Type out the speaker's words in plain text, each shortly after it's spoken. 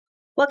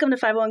Welcome to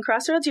 501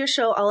 Crossroads, your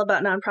show all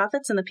about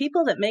nonprofits and the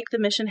people that make the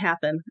mission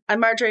happen.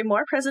 I'm Marjorie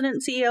Moore, President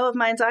and CEO of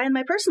Mind's Eye, and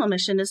my personal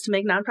mission is to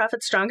make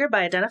nonprofits stronger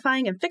by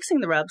identifying and fixing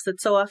the rubs that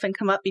so often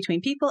come up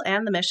between people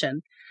and the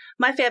mission.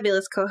 My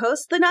fabulous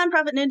co-host, the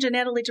nonprofit ninja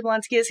Natalie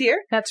Jablonski, is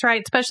here. That's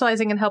right,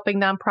 specializing in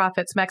helping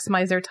nonprofits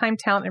maximize their time,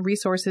 talent, and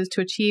resources to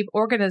achieve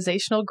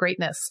organizational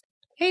greatness.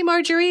 Hey,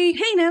 Marjorie.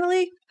 Hey,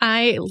 Natalie.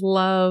 I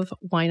love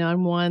Wine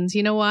on Ones.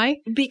 You know why?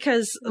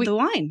 Because the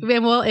wine.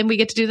 And we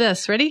get to do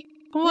this. Ready?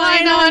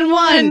 Wine on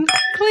one.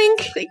 Clink.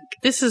 Clink.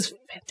 This is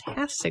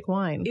fantastic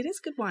wine. It is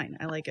good wine.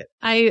 I like it.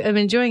 I am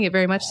enjoying it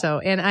very much so.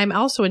 And I'm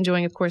also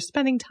enjoying, of course,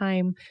 spending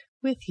time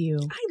with you.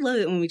 I love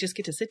it when we just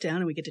get to sit down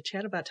and we get to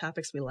chat about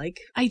topics we like.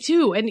 I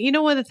do. And you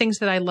know, one of the things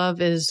that I love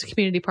is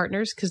community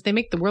partners because they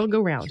make the world go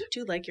round. You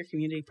do like your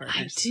community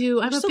partners. I do.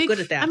 I'm so good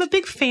at that. I'm a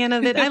big fan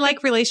of it. I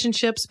like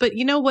relationships. But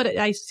you know what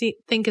I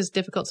think is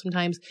difficult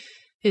sometimes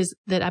is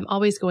that I'm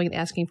always going and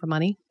asking for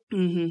money.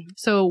 Mm-hmm.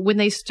 So when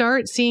they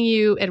start seeing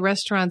you at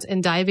restaurants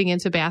and diving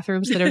into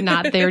bathrooms that are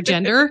not their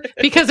gender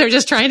because they're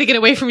just trying to get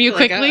away from you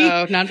quickly.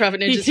 Like,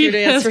 nonprofit ninjas here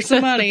to ask for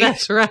some money.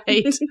 That's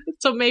right.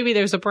 So maybe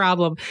there's a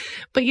problem.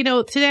 But you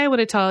know, today I want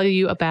to tell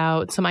you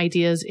about some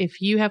ideas.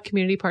 If you have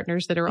community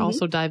partners that are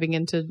also diving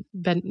into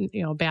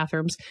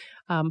bathrooms,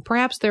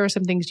 perhaps there are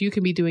some things you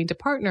can be doing to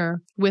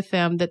partner with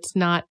them that's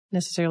not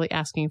necessarily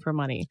asking for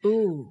money.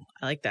 Ooh,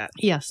 I like that.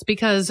 Yes,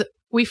 because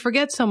we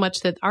forget so much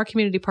that our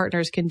community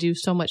partners can do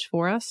so much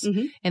for us,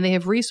 and they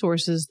have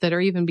resources that are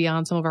even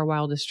beyond some of our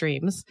wildest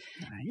dreams.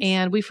 Nice.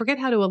 And we forget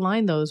how to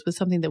align those with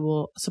something that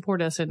will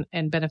support us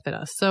and benefit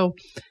us. So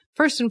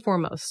first and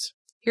foremost,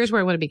 here's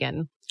where I want to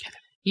begin.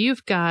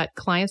 You've got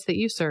clients that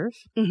you serve,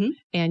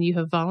 and you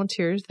have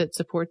volunteers that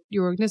support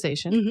your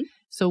organization.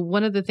 So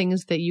one of the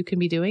things that you can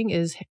be doing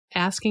is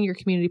asking your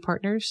community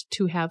partners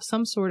to have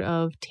some sort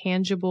of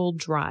tangible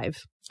drive.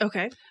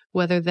 Okay.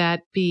 Whether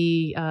that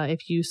be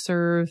if you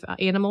serve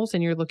animals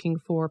and you're looking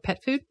for pet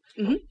food,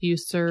 you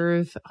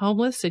serve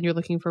homeless and you're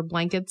looking for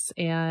blankets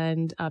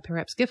and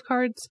perhaps gift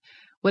cards,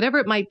 whatever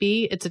it might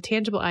be, it's a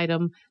tangible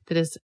item that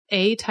is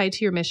A, tied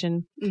to your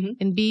mission,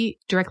 and B,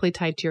 directly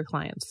tied to your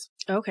clients.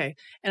 Okay.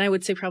 And I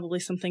would say probably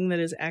something that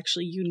is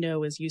actually,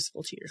 is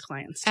useful to your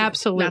clients too.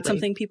 Absolutely. Not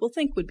something people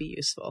think would be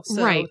useful.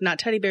 So right. Not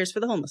teddy bears for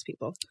the homeless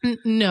people.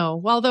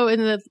 No. Although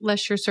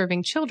unless you're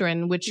serving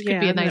children, which could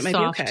be a nice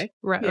soft. Okay.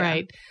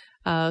 Right.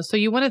 So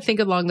you want to think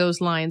along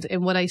those lines.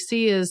 And what I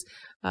see is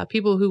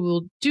people who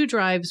will do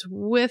drives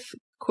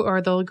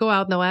or they'll go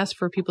out and they'll ask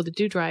for people to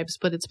do drives,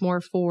 but it's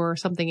more for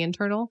something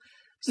internal.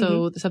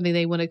 So something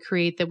they want to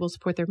create that will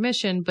support their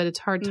mission, but it's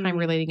hard time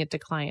relating it to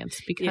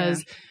clients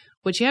because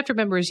what you have to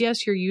remember is,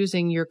 yes, you're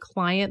using your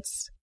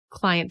client's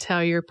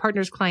clientele, your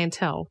partner's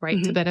clientele,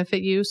 right, to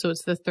benefit you. So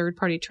it's the third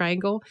party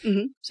triangle.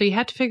 So you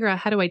have to figure out,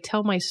 how do I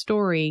tell my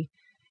story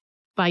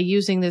by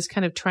using this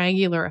kind of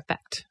triangular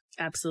effect?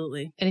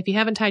 Absolutely. And if you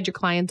haven't tied your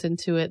clients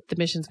into it, the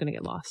mission's going to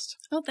get lost.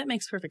 Oh, that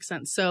makes perfect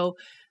sense. So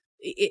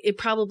it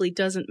probably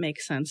doesn't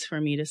make sense for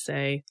me to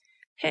say,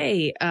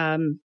 hey,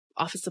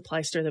 office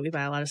supply store that we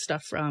buy a lot of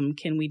stuff from,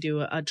 can we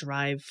do a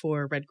drive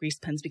for red grease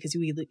pens? Because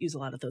we use a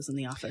lot of those in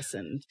the office.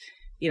 And,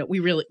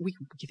 we really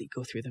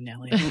go through them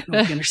now. I don't know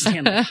if you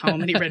understand how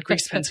many red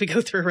grease pens we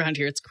go through around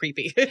here. It's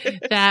creepy.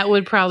 That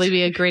would probably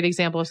be a great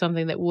example of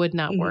something that would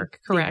not work.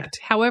 Correct.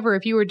 Yeah. However,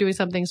 if you were doing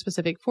something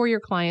specific for your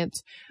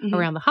clients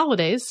around the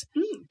holidays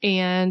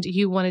and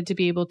you wanted to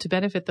be able to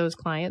benefit those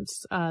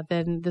clients,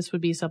 then this would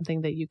be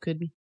something that you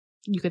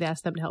could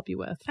ask them to help you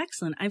with.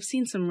 Excellent. I've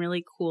seen some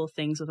really cool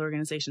things with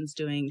organizations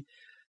doing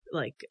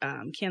like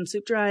canned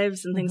soup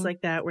drives and things like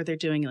that, where they're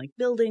doing like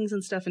buildings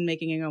and stuff and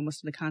making it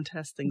almost in a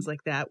contest, things like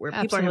that, where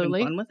people are having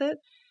fun with it.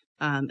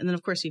 And then,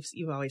 of course,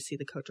 you always see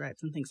the coat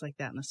drives and things like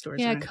that in the stores.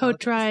 Yeah, coat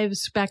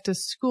drives, back to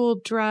school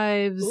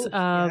drives.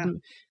 Ooh,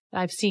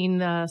 I've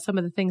seen some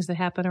of the things that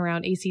happen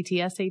around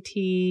ACT,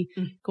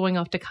 SAT, going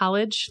off to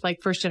college, like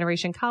first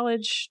generation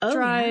college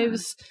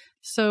drives. Yeah.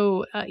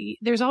 So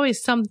there's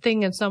always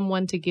something and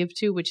someone to give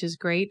to, which is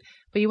great.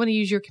 But you want to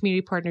use your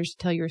community partners to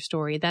tell your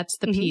story. That's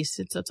the piece.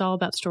 It's all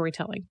about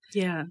storytelling.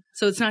 Yeah.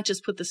 So it's not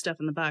just put the stuff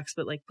in the box,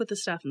 but like put the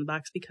stuff in the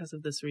box because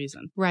of this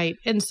reason. Right.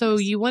 And so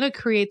you want to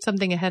create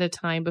something ahead of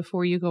time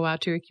before you go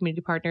out to your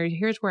community partner.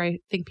 Here's where I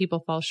think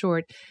people fall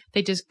short.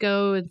 They just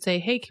go and say,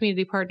 hey,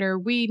 community partner,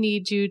 we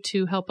need you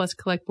to help us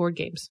collect board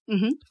games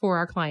for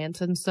our clients.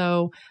 And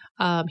so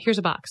here's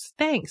a box.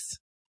 Thanks.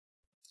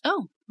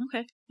 Oh,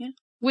 okay. Yeah.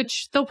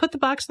 Which they'll put the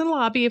box in the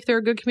lobby if they're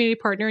a good community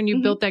partner and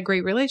you've built that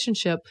great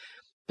relationship,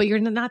 but you're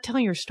not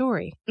telling your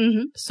story.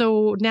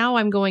 So now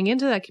I'm going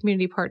into that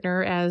community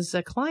partner as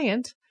a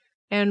client,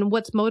 and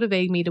what's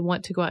motivating me to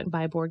want to go out and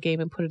buy a board game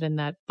and put it in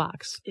that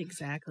box?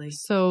 Exactly.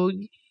 So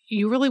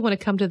you really want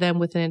to come to them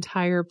with an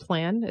entire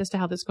plan as to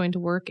how that's going to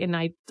work. And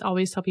I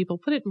always tell people,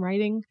 put it in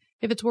writing.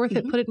 If it's worth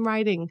it, put it in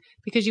writing,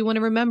 because you want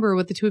to remember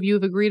what the two of you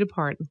have agreed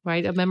upon,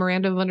 right? A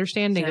memorandum of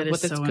understanding of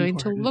what it's going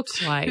to look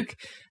like.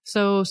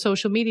 So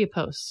social media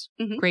posts,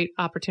 great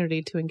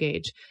opportunity to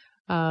engage.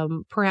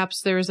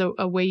 Perhaps there's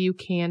a way you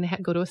can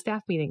go to a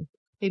staff meeting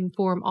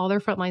inform all their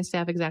frontline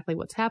staff exactly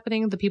what's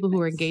happening, the people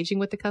who are engaging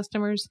with the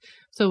customers.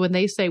 So when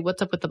they say,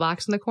 what's up with the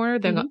box in the corner,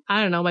 they go,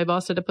 I don't know, my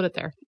boss said to put it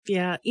there.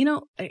 Yeah.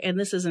 And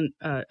this isn't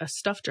a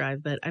stuff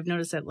drive, but I've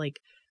noticed that like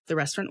the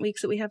restaurant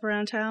weeks that we have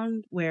around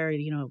town where,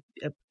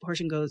 a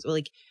portion goes,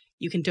 like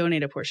you can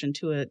donate a portion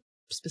to a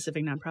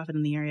specific nonprofit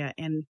in the area.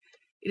 And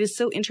it is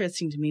so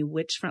interesting to me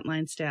which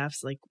frontline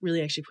staffs like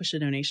really actually push the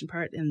donation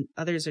part, and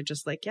others are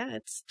just like, yeah,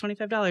 it's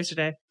 $25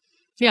 today.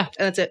 Yeah.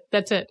 That's it.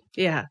 That's it.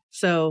 Yeah.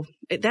 So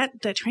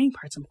that training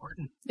part's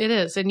important. It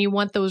is. And you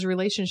want those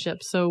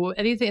relationships. So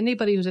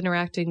anybody who's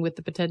interacting with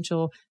the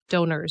potential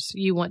donors,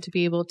 you want to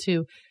be able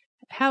to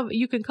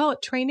you can call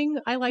it training.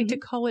 I like to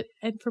call it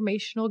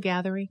informational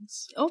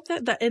gatherings. Oh,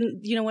 and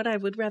you know what? I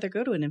would rather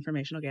go to an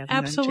informational gathering.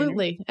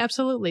 Absolutely.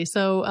 Absolutely.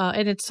 So,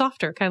 and it's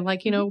softer, kind of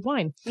like,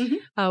 wine,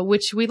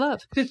 which we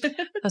love.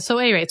 So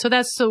anyway,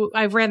 so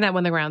I've ran that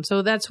one around.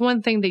 So that's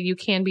one thing that you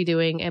can be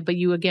doing, but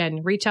you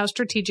again, reach out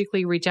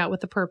strategically, reach out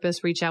with a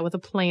purpose, reach out with a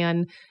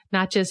plan,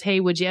 not just, hey,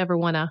 would you ever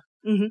wanna ...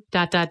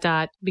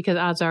 because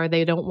odds are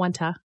they don't want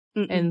to.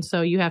 And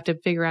so you have to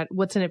figure out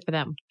what's in it for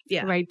them.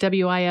 Yeah. Right.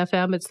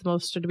 WIFM. It's the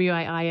most,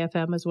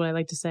 WIIFM is what I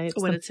like to say.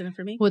 It's in it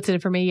for me. What's in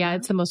it for me? Yeah.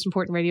 It's the most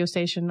important radio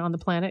station on the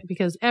planet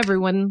because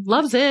everyone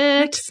loves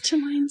it. Next to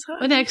Mind's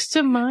Eye. Next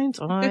to Mind's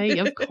Eye,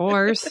 of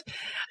course.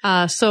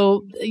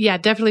 So yeah,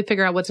 definitely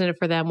figure out what's in it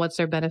for them. What's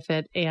their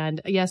benefit? And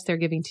yes, they're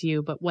giving to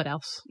you, but what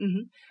else?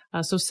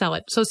 So sell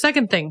it. So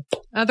second thing,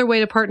 other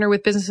way to partner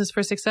with businesses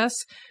for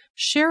success,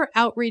 share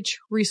outreach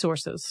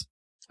resources.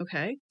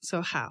 Okay.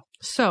 So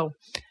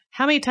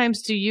how many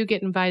times do you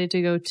get invited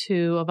to go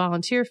to a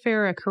volunteer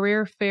fair, a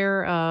career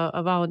fair,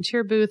 a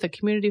volunteer booth, a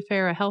community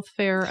fair, a health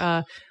fair,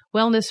 a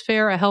wellness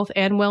fair, a health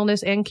and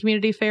wellness and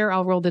community fair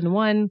all rolled in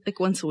one?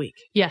 Like once a week.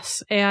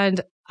 Yes.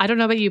 And I don't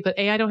know about you, but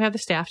A, I don't have the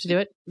staff to do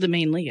it.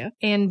 Mainly, yeah.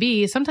 And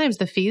B, sometimes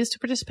the fees to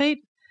participate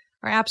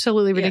are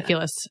absolutely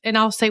ridiculous. Yeah. And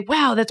I'll say,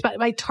 wow, that's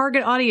my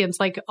target audience,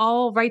 like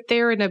all right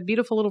there in a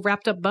beautiful little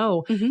wrapped up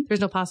bow.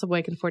 There's no possible way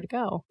I can afford to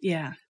go.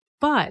 Yeah.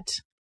 But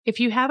if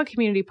you have a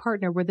community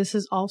partner where this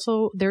is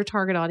also their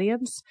target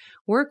audience,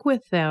 work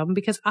with them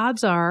because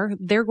odds are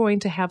they're going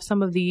to have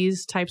some of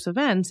these types of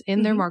events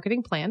in their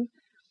marketing plan,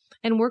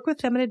 and work with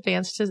them in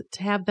advance to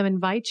have them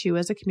invite you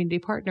as a community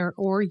partner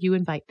or you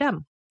invite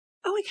them.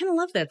 Oh, I kind of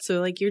love that. So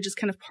like you're just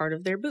kind of part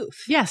of their booth.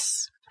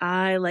 Yes.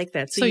 I like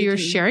that. So you're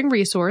sharing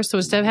resource. So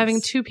instead of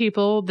having two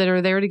people that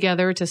are there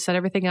together to set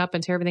everything up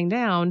and tear everything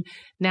down,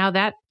 now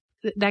that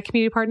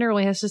community partner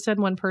only has to send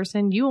one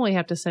person. You only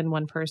have to send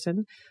one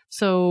person.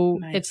 So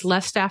it's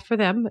less staff for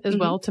them as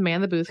well to man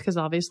the booth because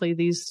obviously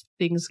these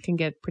things can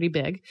get pretty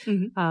big.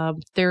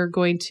 They're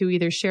going to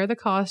either share the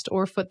cost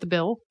or foot the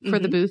bill for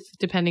the booth,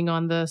 depending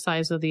on the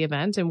size of the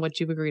event and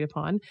what you've agreed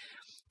upon.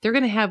 They're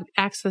going to have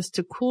access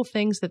to cool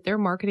things that their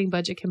marketing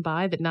budget can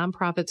buy that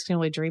nonprofits can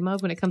only dream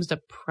of when it comes to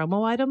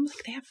promo items.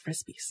 They have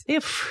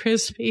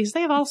Frisbees.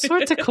 They have all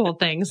sorts of cool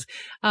things.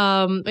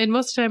 And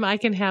most of the time I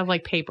can have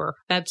like paper.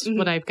 That's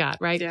what I've got,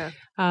 right?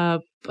 Yeah.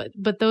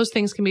 But those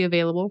things can be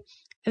available.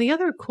 And the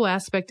other cool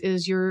aspect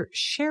is you're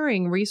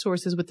sharing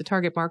resources with the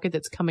target market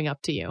that's coming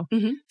up to you.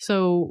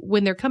 So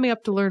when they're coming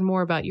up to learn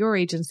more about your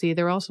agency,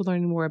 they're also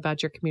learning more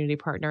about your community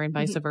partner and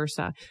vice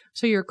versa.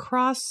 So you're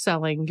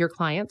cross-selling your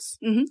clients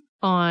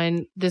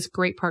on this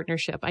great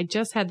partnership. I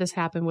just had this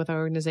happen with our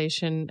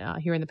organization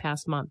here in the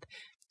past month.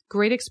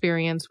 Great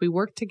experience. We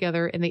worked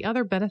together. And the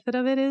other benefit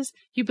of it is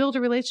you build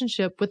a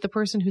relationship with the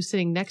person who's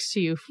sitting next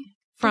to you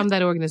from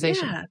that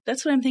organization. Yeah,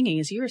 that's what I'm thinking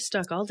is you were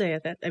stuck all day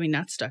at that. I mean,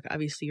 not stuck.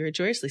 Obviously, you were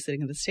joyously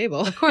sitting at this table.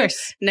 Of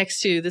course.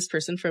 Next to this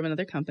person from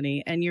another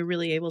company. And you're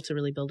really able to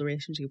really build a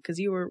relationship because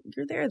you're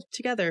there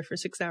together for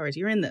 6 hours.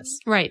 You're in this.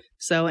 Right.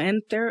 So,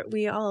 and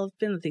we all have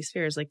been at these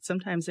fairs. Like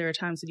sometimes there are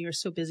times when you're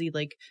so busy,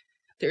 like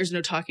there's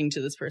no talking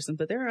to this person.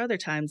 But there are other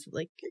times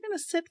like you're going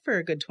to sit for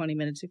a good 20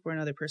 minutes before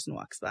another person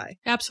walks by.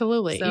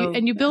 Absolutely. So,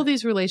 you build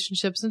these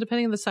relationships, and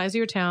depending on the size of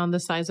your town, the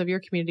size of your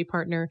community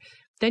partner,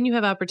 then you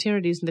have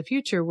opportunities in the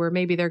future where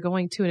maybe they're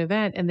going to an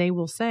event and they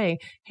will say,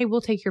 hey,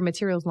 we'll take your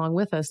materials along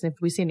with us. And if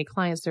we see any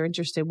clients that are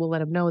interested, we'll let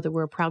them know that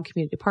we're a proud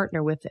community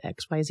partner with the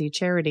XYZ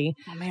charity.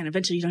 Oh man,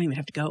 eventually you don't even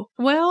have to go.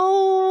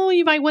 Well,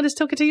 you might want to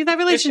still continue that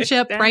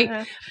relationship,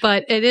 right?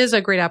 But it is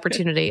a great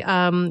opportunity.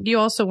 You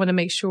also want to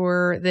make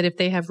sure that if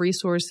they have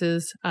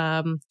resources,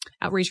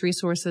 outreach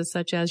resources,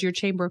 such as your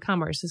Chamber of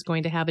Commerce is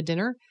going to have a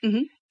dinner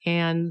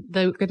and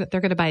they're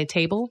going to buy a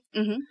table.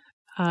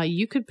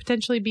 You could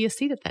potentially be a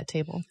seat at that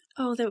table.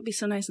 Oh, that would be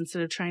so nice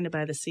instead of trying to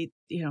buy the seat,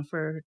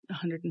 for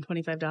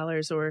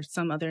 $125 or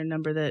some other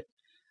number that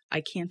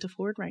I can't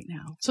afford right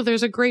now. So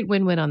there's a great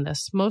win-win on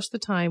this. Most of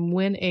the time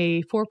when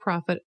a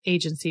for-profit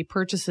agency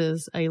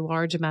purchases a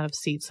large amount of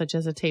seats, such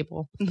as a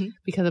table,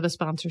 because of a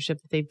sponsorship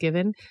that they've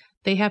given,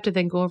 they have to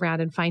then go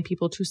around and find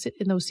people to sit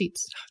in those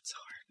seats. Oh, it's so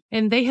hard.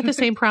 And they have the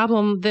same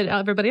problem that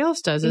everybody else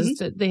does is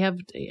that they have,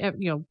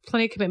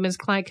 plenty of commitments,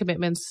 client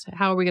commitments.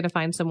 How are we going to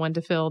find someone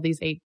to fill these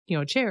 8,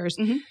 chairs?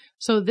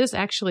 So this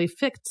actually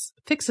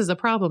fixes a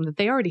problem that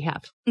they already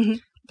have.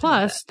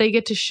 Plus, they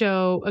get to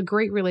show a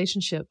great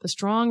relationship, a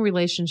strong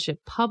relationship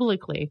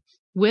publicly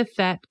with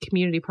that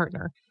community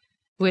partner,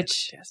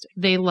 which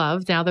they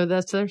love. Now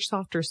that's their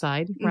softer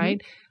side,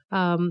 right?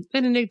 And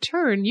in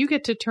turn, you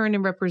get to turn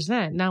and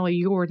represent not only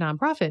your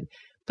nonprofit,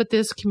 but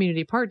this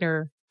community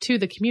partner to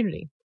the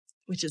community.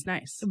 Which is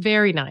nice.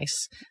 Very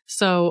nice.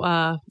 So,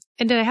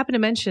 and did I happen to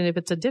mention if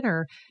it's a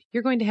dinner,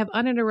 you're going to have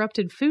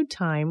uninterrupted food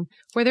time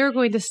where they're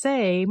going to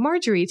say,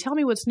 Marjorie, tell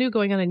me what's new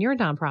going on in your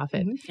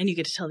nonprofit. And you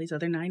get to tell these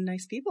other 9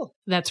 nice people.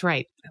 That's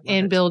right.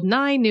 And build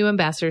 9 new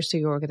ambassadors to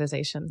your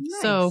organization.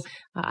 Nice. So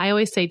I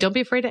always say, don't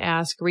be afraid to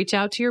ask. Reach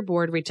out to your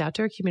board, reach out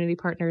to our community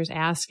partners,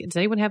 ask, does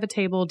anyone have a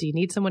table? Do you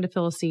need someone to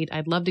fill a seat?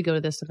 I'd love to go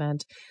to this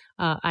event.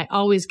 I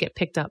always get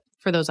picked up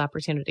for those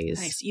opportunities.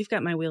 Nice. You've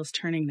got my wheels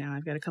turning now.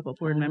 I've got a couple of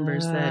board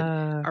members that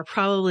are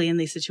probably in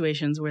these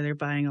situations where they're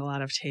buying a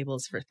lot of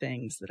tables for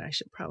things that I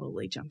should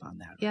probably jump on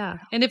that. Yeah.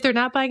 And if they're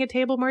not buying a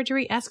table,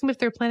 Marjorie, ask them if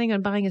they're planning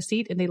on buying a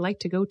seat and they'd like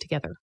to go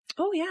together.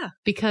 Oh, yeah.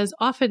 Because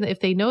often if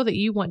they know that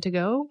you want to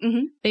go,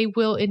 they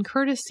will, in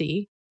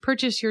courtesy,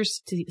 purchase your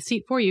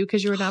seat for you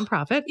because you're a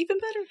nonprofit. Even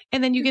better.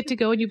 And then you get to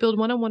go and you build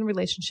one-on-one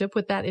relationship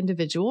with that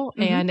individual.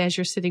 And as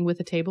you're sitting with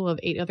a table of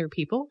 8 other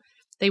people,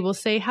 they will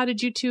say, how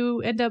did you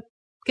two end up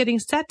getting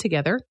sat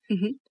together?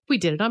 We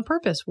did it on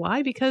purpose.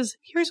 Why? Because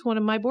here's one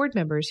of my board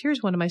members.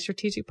 Here's one of my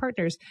strategic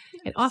partners.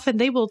 Yes. And often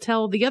they will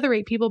tell the other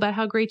 8 people about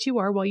how great you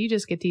are while you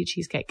just get to eat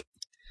cheesecake.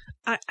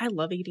 I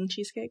love eating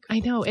cheesecake. I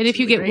know. And if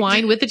you get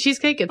wine with the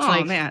cheesecake, it's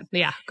man.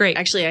 Yeah, great.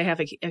 Actually, I have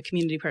a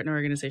community partner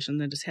organization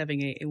that is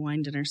having a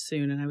wine dinner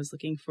soon, and I was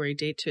looking for a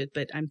date to it,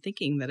 but I'm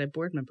thinking that a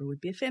board member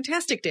would be a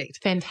fantastic date.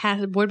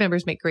 Fantastic. Board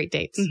members make great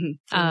dates. They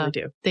really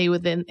do. They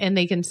would then, and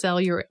they can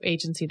sell your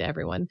agency to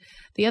everyone.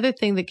 The other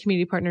thing that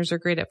community partners are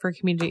great at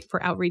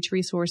for outreach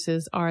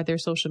resources are their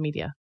social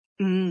media.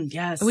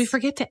 Yes. And we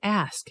forget to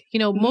ask. You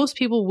know, most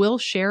people will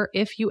share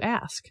if you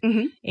ask.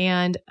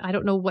 And I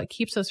don't know what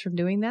keeps us from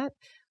doing that.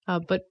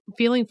 But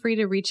feeling free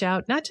to reach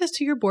out, not just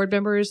to your board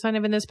members, kind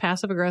of in this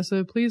passive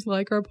aggressive, please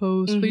like our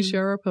post, please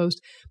share our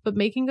post, but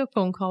making a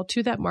phone call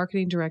to that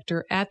marketing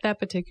director at that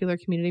particular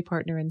community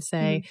partner and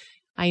say,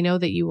 I know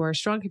that you are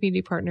strong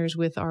community partners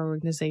with our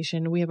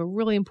organization. We have a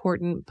really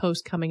important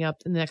post coming up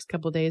in the next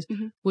couple of days.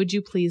 Would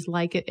you please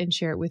like it and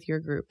share it with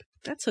your group?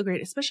 That's so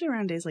great, especially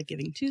around days like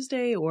Giving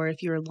Tuesday, or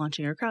if you're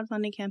launching a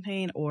crowdfunding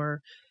campaign, or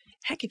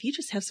heck, if you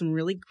just have some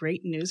really great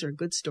news or a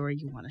good story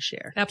you want to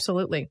share.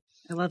 Absolutely.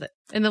 I love it.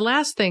 And the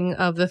last thing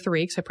of the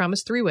 3, because I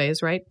promised 3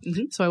 ways, right?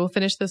 So I will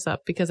finish this up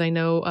because I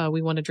know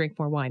we want to drink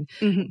more wine.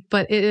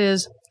 But it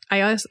is,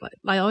 I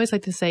always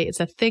like to say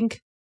it's a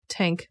think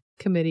tank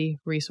committee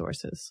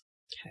resources.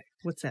 Okay.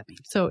 What's that mean?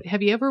 So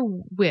have you ever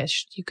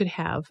wished you could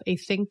have a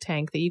think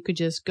tank that you could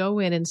just go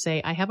in and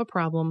say, I have a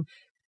problem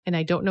and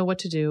I don't know what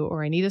to do,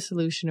 or I need a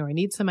solution, or I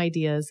need some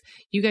ideas.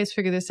 You guys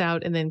figure this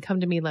out and then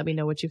come to me and let me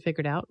know what you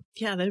figured out.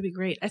 Yeah, that'd be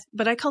great.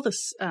 But I call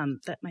this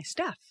that my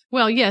staff.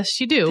 Well, yes,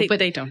 you do, but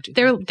they don't do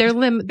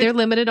that. They're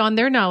limited on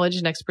their knowledge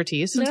and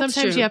expertise. And That's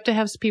sometimes true. you have to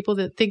have people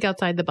that think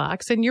outside the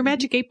box. And your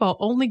magic 8 ball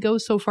only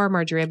goes so far,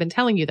 Marjorie. I've been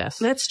telling you this.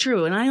 That's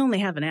true. And I only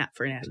have an app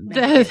for an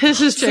app.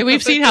 This is true.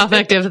 We've seen how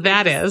effective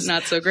that is.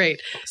 Not so great.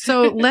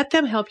 So let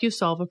them help you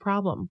solve a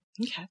problem.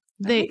 Okay.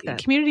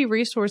 Community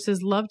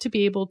resources love to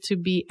be able to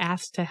be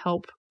asked to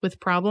help with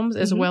problems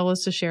as well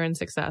as to share in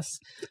success.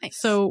 Nice.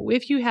 So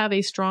if you have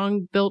a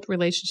strong built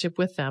relationship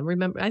with them,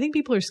 remember, I think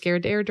people are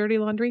scared to air dirty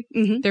laundry.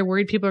 They're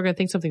worried people are going to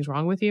think something's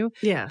wrong with you.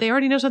 Yeah. They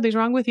already know something's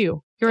wrong with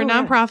you. You're a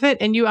nonprofit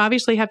and you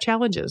obviously have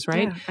challenges,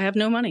 right? Yeah. I have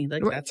no money.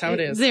 Like, that's how it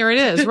is. There it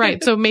is.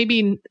 Right. So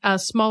maybe a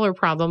smaller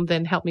problem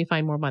than help me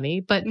find more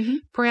money. But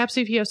perhaps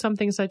if you have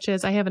something such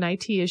as, I have an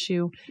IT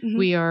issue.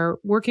 We are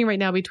working right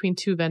now between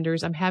 2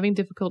 vendors. I'm having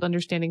difficult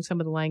understanding some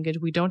of the language.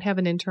 We don't have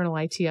an internal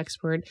IT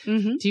expert.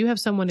 Do you have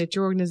someone at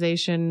your organization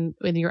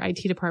in your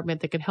IT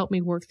department that can help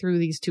me work through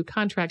these 2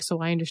 contracts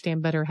so I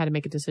understand better how to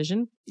make a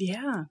decision?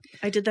 Yeah.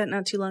 I did that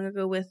not too long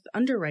ago with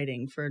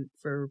underwriting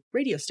for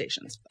radio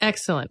stations.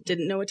 Excellent.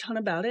 Didn't know a ton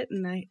about it.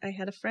 And I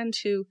had a friend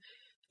who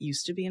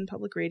used to be in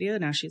public radio.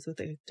 Now she's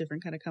with a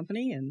different kind of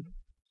company. And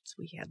so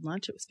we had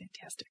lunch. It was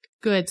fantastic.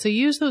 Good. So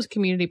use those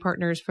community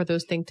partners for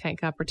those think tank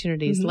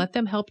opportunities. Let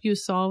them help you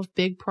solve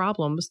big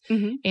problems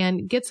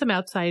and get some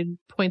outside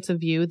points of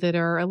view that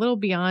are a little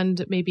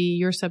beyond maybe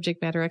your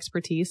subject matter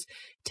expertise.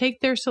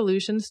 Take their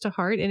solutions to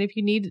heart. And if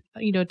you need,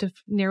 to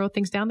narrow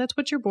things down, that's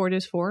what your board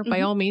is for.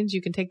 By all means,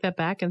 you can take that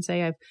back and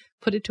say, I've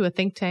put it to a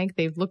think tank.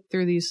 They've looked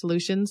through these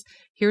solutions.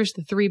 Here's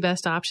the 3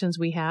 best options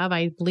we have.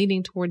 I'm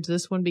leaning towards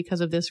this one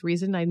because of this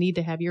reason. I need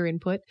to have your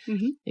input,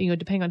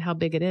 depending on how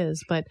big it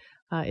is. But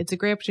it's a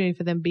great opportunity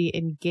for them to be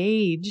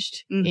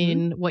engaged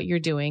in what you're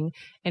doing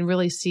and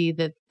really see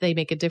that they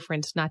make a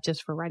difference, not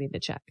just for writing the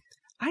check.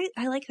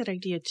 I like that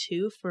idea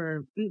too,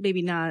 for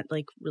maybe not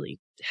like really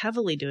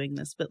heavily doing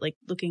this, but like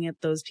looking at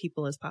those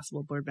people as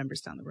possible board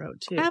members down the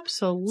road too.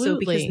 Absolutely. So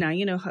because now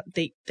you know how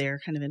they're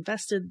kind of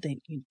invested,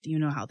 you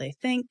know how they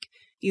think,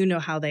 you know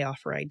how they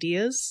offer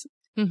ideas,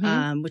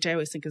 which I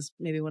always think is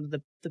maybe one of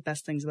the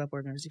best things about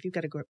board members. If you've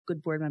got a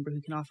good board member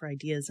who can offer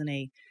ideas in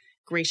a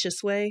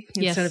gracious way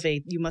Yes. instead of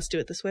a you must do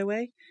it this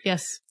way.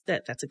 Yes.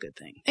 That's a good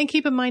thing. And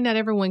keep in mind, not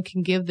everyone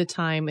can give the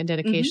time and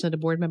dedication that a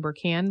board member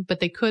can, but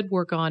they could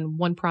work on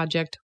one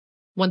project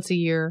once a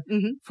year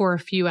for a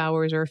few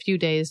hours or a few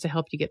days to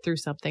help you get through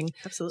something.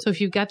 Absolutely. So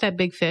if you've got that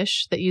big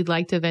fish that you'd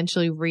like to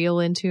eventually reel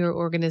into your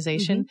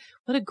organization,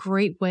 what a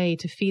great way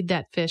to feed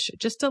that fish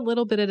just a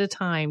little bit at a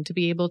time to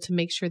be able to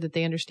make sure that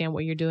they understand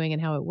what you're doing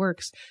and how it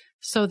works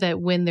so that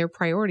when their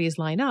priorities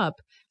line up,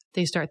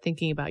 they start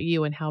thinking about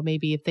you and how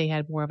maybe if they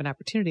had more of an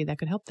opportunity that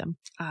could help them.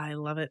 I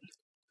love it.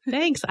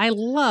 Thanks. I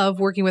love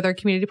working with our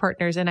community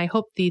partners, and I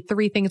hope the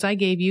 3 things I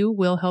gave you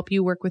will help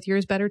you work with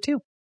yours better too.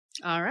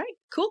 All right,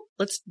 cool.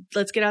 Let's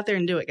get out there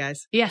and do it,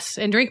 guys. Yes,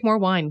 and drink more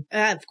wine.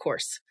 Of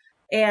course.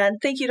 And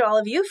thank you to all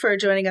of you for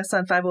joining us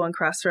on 501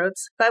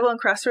 Crossroads. 501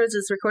 Crossroads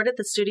is recorded at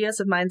the studios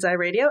of Mind's Eye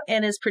Radio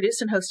and is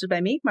produced and hosted by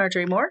me,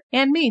 Marjorie Moore.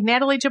 And me,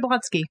 Natalie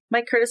Jablonski.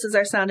 Mike Curtis is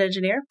our sound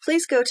engineer.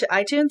 Please go to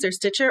iTunes or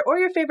Stitcher or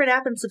your favorite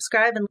app and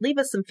subscribe and leave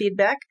us some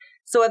feedback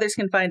so others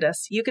can find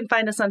us. You can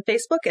find us on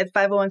Facebook at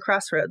 501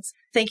 Crossroads.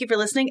 Thank you for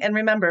listening, and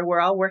remember,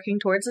 we're all working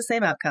towards the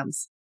same outcomes.